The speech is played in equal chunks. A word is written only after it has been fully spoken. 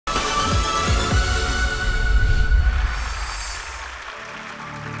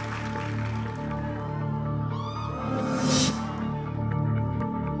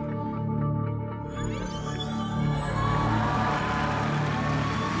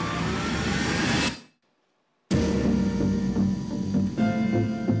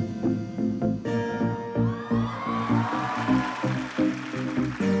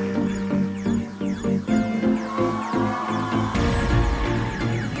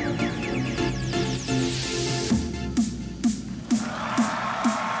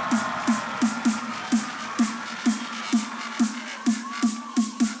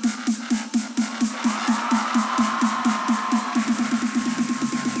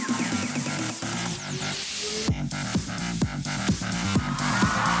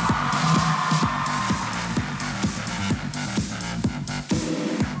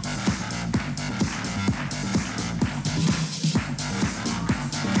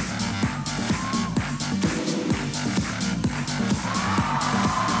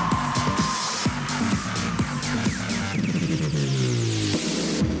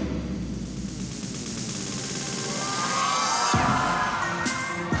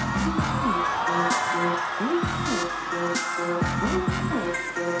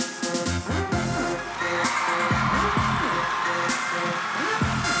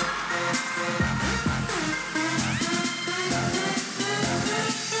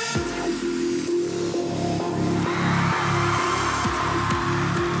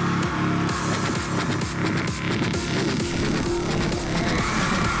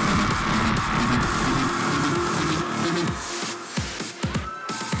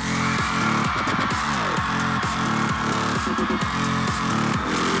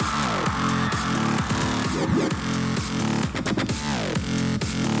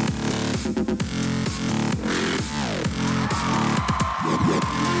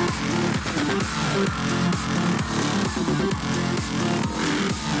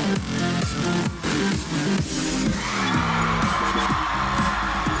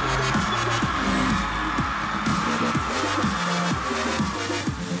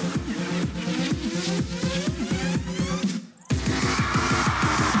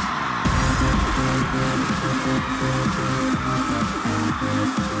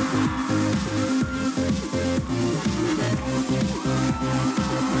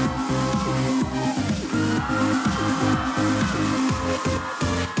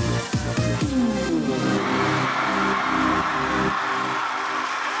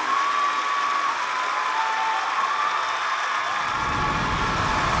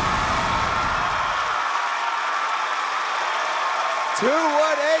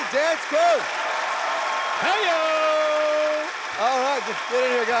218 Dance Crew. Hey-yo! All right, just get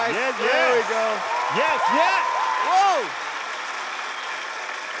in here, guys. Yes, there we go. Yes, yes. Whoa!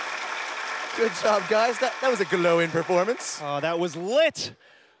 Good job, guys. That was a glowing performance. Oh, that was lit.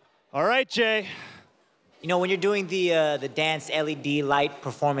 All right, Jay. You know, when you're doing the dance LED light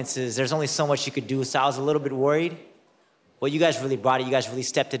performances, there's only so much you could do, so I was a little bit worried. Well, you guys really brought it. You guys really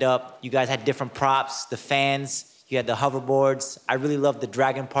stepped it up. You guys had different props, the fans, you had the hoverboards. I really loved the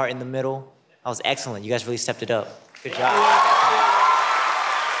dragon part in the middle. That was excellent. You guys really stepped it up. Good job.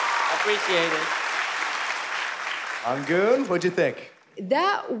 Appreciate it. Angun, what'd you think?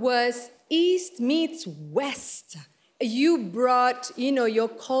 That was East meets West. You brought, your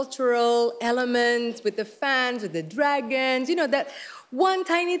cultural elements with the fans, with the dragons, that one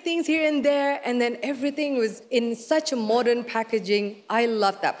tiny things here and there, and then everything was in such a modern packaging. I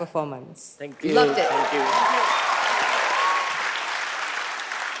loved that performance. Thank you. Loved it. Thank you.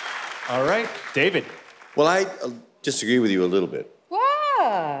 All right, David. Well, I disagree with you a little bit.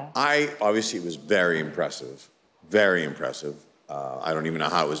 Wow. Obviously, it was very impressive. Very impressive. I don't even know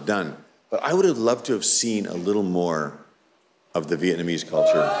how it was done. But I would have loved to have seen a little more of the Vietnamese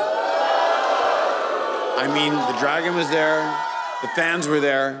culture. I mean, the dragon was there, the fans were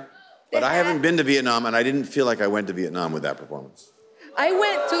there, but I haven't been to Vietnam, and I didn't feel like I went to Vietnam with that performance. I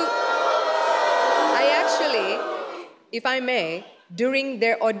actually, if I may, during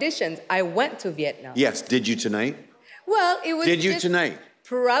their auditions, I went to Vietnam. Yes, did you tonight? Well, it was Did you tonight?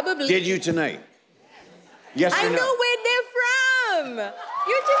 Probably. Did you tonight? Yes or no? I know where they're from.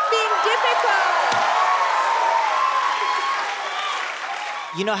 You're just being difficult.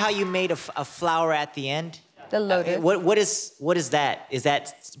 You know how you made a flower at the end? The lotus. What is that? Is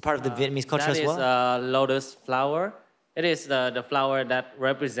that part of the Vietnamese culture as well? That is lotus flower. It is the flower that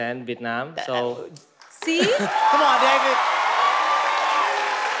represents Vietnam. So. See? Come on, David.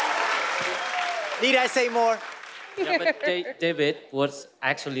 Need I say more? Yeah, but David was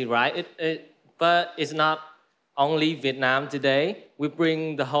actually right. But it's not only Vietnam today. We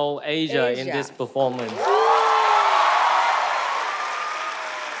bring the whole Asia in this performance.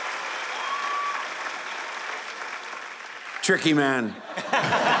 Tricky man.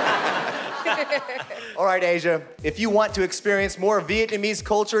 All right, Asia, if you want to experience more Vietnamese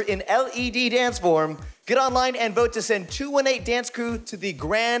culture in LED dance form, get online and vote to send 218 Dance Crew to the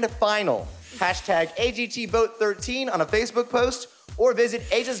grand final. Hashtag AGTVote13 on a Facebook post, or visit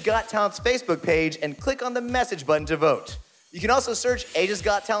Asia's Got Talent's Facebook page and click on the message button to vote. You can also search Asia's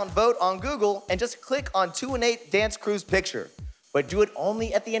Got Talent Vote on Google and just click on 218 Dance Crew's picture. But do it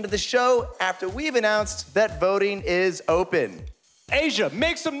only at the end of the show after we've announced that voting is open. Asia,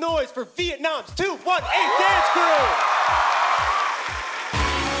 make some noise for Vietnam's 218 Dance Crew!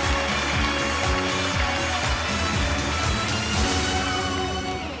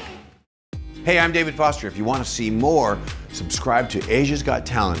 Hey, I'm David Foster. If you want to see more, subscribe to Asia's Got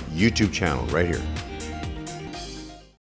Talent YouTube channel right here.